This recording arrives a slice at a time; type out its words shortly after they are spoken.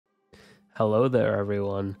Hello there,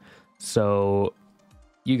 everyone. So,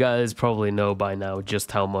 you guys probably know by now just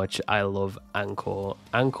how much I love ANKOR.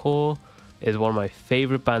 ANKOR is one of my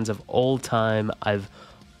favorite bands of all time. I've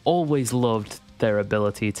always loved their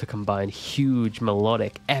ability to combine huge,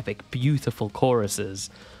 melodic, epic, beautiful choruses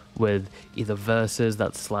with either verses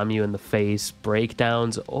that slam you in the face,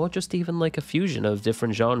 breakdowns, or just even like a fusion of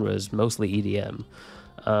different genres, mostly EDM.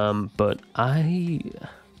 But I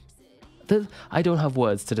don't have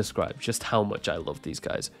words to describe just how much I love these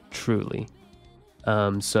guys, truly.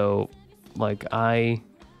 So, like, I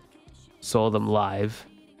saw them live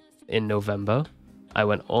in November. I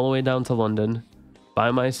went all the way down to London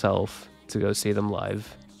by myself to go see them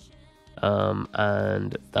live.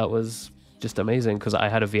 And that was just amazing because I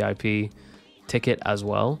had a VIP ticket as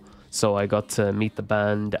well. So I got to meet the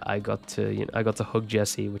band. I got to hug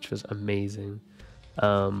Jesse, which was amazing.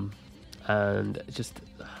 And just,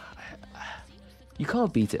 you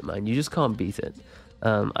can't beat it, man. You just can't beat it.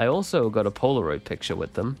 I also got a Polaroid picture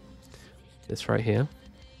with them. This right here.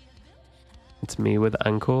 It's me with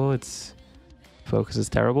ANKOR. Its focus is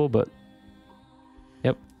terrible, but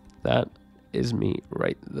yep, that is me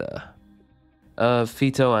right there.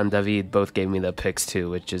 Fito and David both gave me their picks too,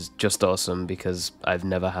 which is just awesome because I've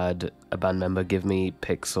never had a band member give me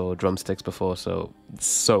picks or drumsticks before, so it's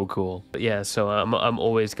so cool. But yeah, so I'm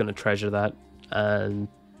always gonna treasure that. And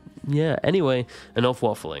yeah, anyway, enough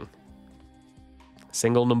waffling.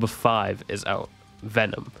 Single number 5 is out,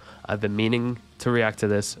 Venom. I've been meaning to react to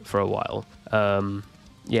this for a while.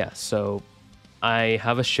 Yeah, so I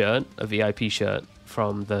have a shirt, a VIP shirt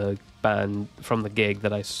from the band, from the gig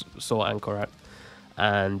that I saw ANKOR at,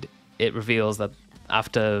 and it reveals that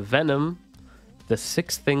after Venom, the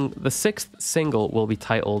sixth single will be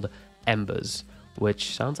titled Embers,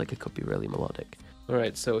 which sounds like it could be really melodic. All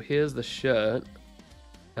right, so here's the shirt,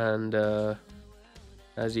 and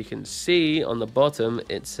as you can see on the bottom,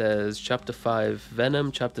 it says Chapter 5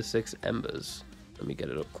 Venom, Chapter 6 Embers. Let me get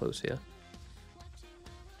it up close here.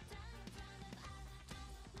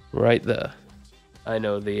 Right there. I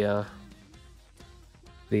know the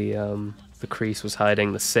crease was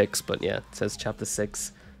hiding the 6, but yeah, it says Chapter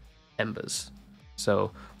 6 Embers.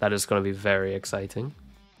 So that is going to be very exciting.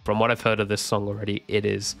 From what I've heard of this song already,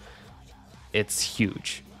 it's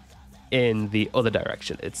huge. In the other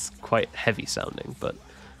direction, it's quite heavy sounding, but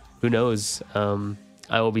who knows?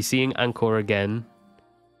 I will be seeing ANKOR again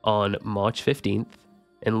on March 15th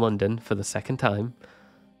in London for the second time.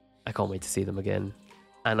 I can't wait to see them again,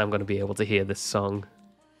 and I'm going to be able to hear this song.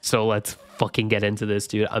 So let's fucking get into this,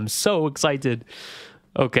 dude. I'm so excited.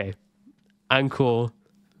 Okay, ANKOR,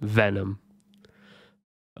 Venom.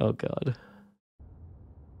 Oh god.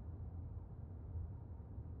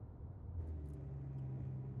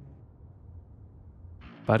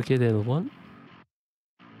 Parque del one?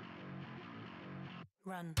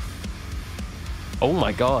 Run. Oh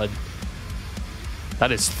my god.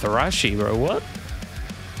 That is thrashy, bro. What?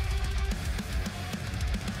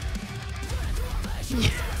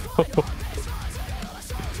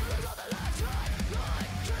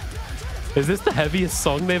 Is this the heaviest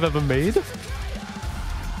song they've ever made?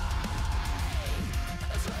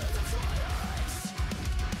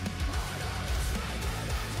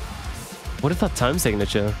 What is that time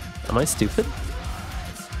signature? Am I stupid?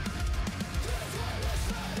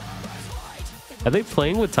 Are they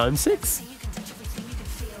playing with time 6?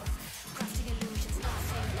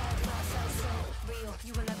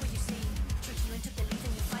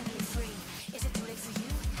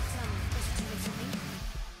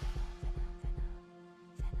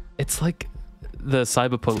 It's like the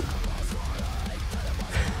cyberpunk.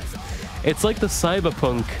 It's like the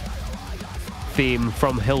cyberpunk theme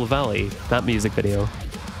from Hill Valley, that music video.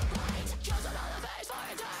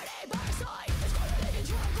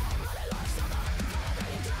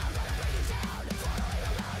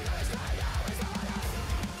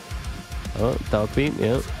 Oh, dog beat,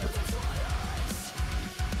 yeah.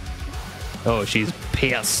 Oh, she's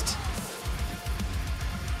pissed.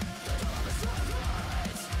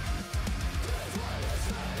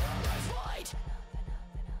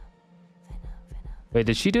 Wait,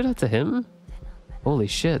 did she do that to him? Holy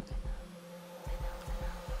shit.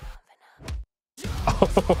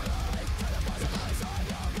 Oh.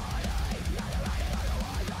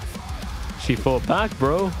 She fought back,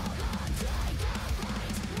 bro.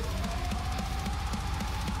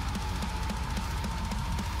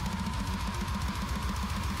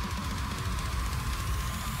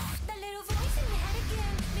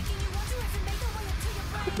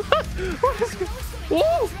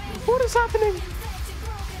 Whoa! What is happening?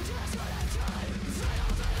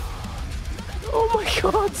 Oh my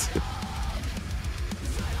god!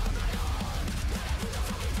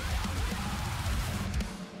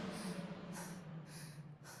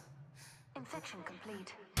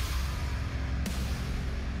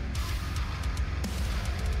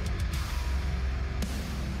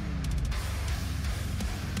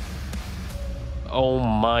 Oh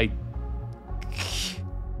my.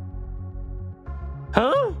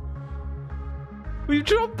 Huh? We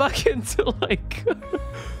dropped back into like.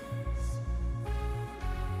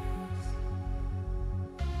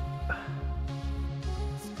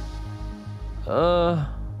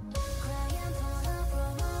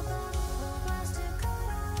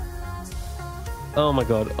 Oh my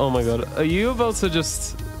god, oh my god. Are you about to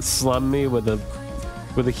just slam me with a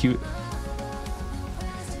cute...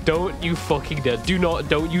 Don't you fucking dare. Do not,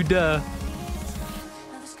 don't you dare.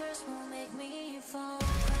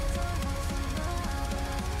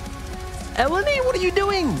 Eleni, what are you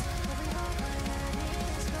doing?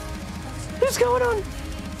 What's going on?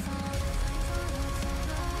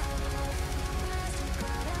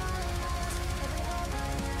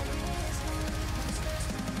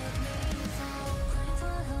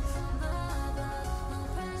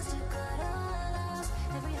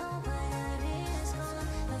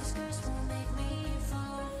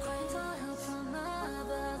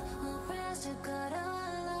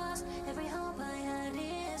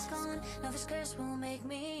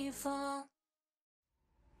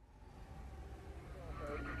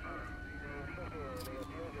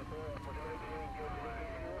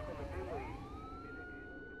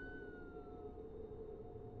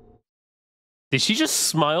 Did she just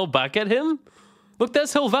smile back at him? Look,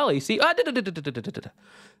 there's Hill Valley. See? Ah,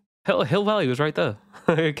 Hill Valley was right there.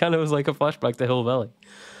 It kind of was like a flashback to Hill Valley.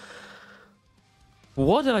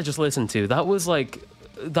 What did I just listen to? That was like...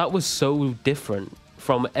 That was so different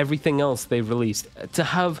from everything else they've released. To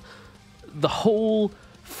have the whole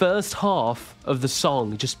first half of the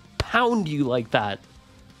song just pound you like that.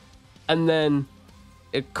 And then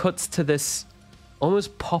it cuts to this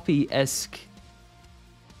almost poppy-esque...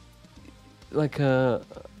 Like a...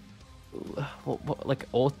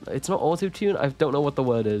 it's not auto-tune? I don't know what the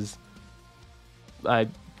word is. I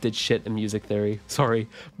did shit in music theory. Sorry.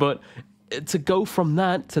 But to go from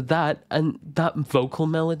that to that, and that vocal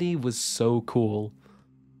melody was so cool.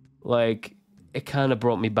 Like, it kind of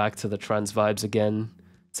brought me back to the trance vibes again.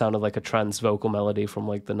 It sounded like a trance vocal melody from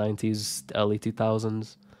like the 90s, early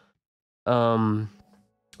 2000s. Or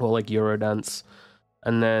like Eurodance.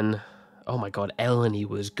 And then... Oh my god, Eleni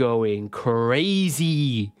was going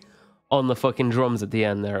crazy on the fucking drums at the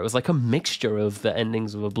end there. It was like a mixture of the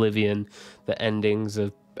endings of Oblivion, the endings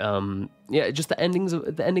of yeah, just the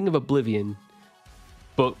ending of Oblivion,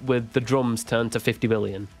 but with the drums turned to 50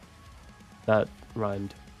 billion. That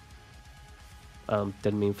rhymed.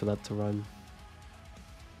 Didn't mean for that to rhyme.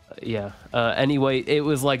 Yeah. Anyway, it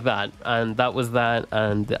was like that, and that was that,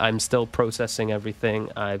 and I'm still processing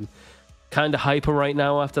everything. I'm kind of hyper right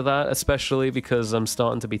now after that, especially because I'm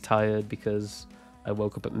starting to be tired because I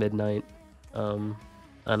woke up at midnight, and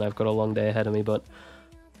I've got a long day ahead of me, but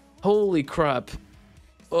holy crap.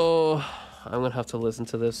 Oh, I'm gonna have to listen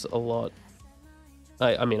to this a lot.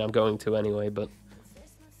 I mean, I'm going to anyway, but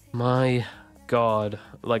my god,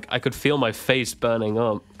 like, I could feel my face burning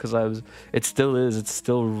up because it's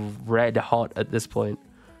still red hot at this point.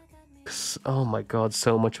 Oh my god,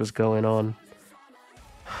 so much was going on.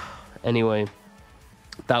 Anyway,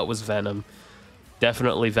 that was Venom.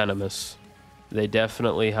 Definitely venomous. They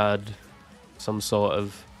definitely had some sort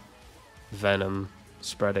of venom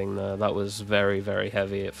spreading there. That was very, very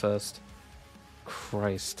heavy at first.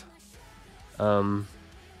 Christ.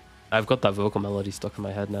 I've got that vocal melody stuck in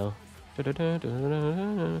my head now.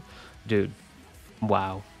 Dude.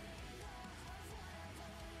 Wow.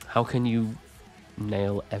 How can you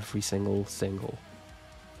nail every single single?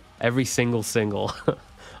 Every single single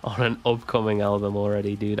on an upcoming album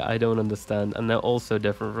already, dude. I don't understand. And they're all so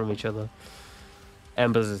different from each other.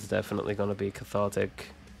 Embers is definitely going to be cathartic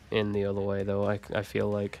in the other way, though, I feel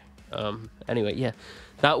like. Anyway, yeah.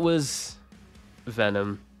 That was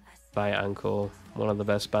Venom by ANKOR. One of the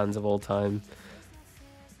best bands of all time.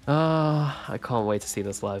 I can't wait to see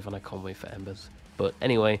this live, and I can't wait for Embers. But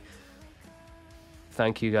anyway,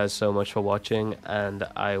 thank you guys so much for watching, and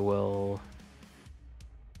I will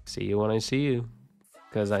see you when I see you.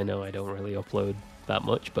 Because I know I don't really upload that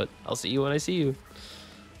much, but I'll see you when I see you.